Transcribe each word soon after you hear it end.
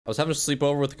I was having a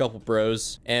sleepover with a couple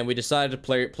bros, and we decided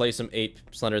to play some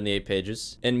Slender in the 8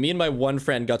 pages. And me and my one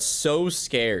friend got so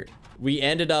scared, we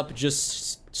ended up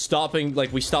just stopping,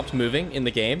 like we stopped moving in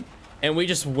the game, and we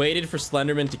just waited for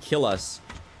Slenderman to kill us.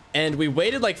 And we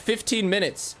waited like 15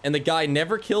 minutes, and the guy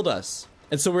never killed us.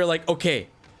 And so we were like, okay,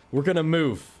 we're gonna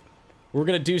move. We're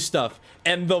gonna do stuff.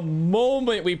 And the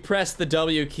moment we pressed the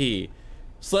W key,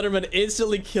 Slenderman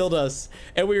instantly killed us,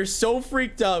 and we were so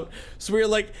freaked out. So we were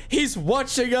like, he's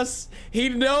watching us. He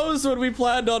knows when we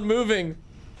planned on moving.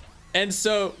 And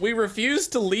so we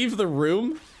refused to leave the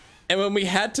room. And when we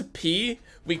had to pee,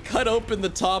 we cut open the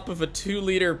top of a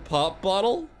 2-liter pop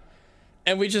bottle,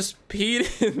 and we just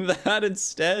peed in that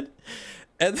instead.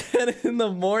 And then in the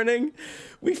morning,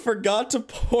 we forgot to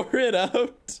pour it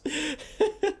out.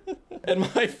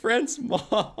 And my friend's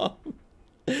mom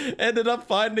ended up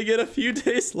finding it a few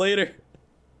days later.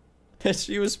 And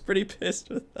she was pretty pissed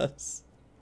with us.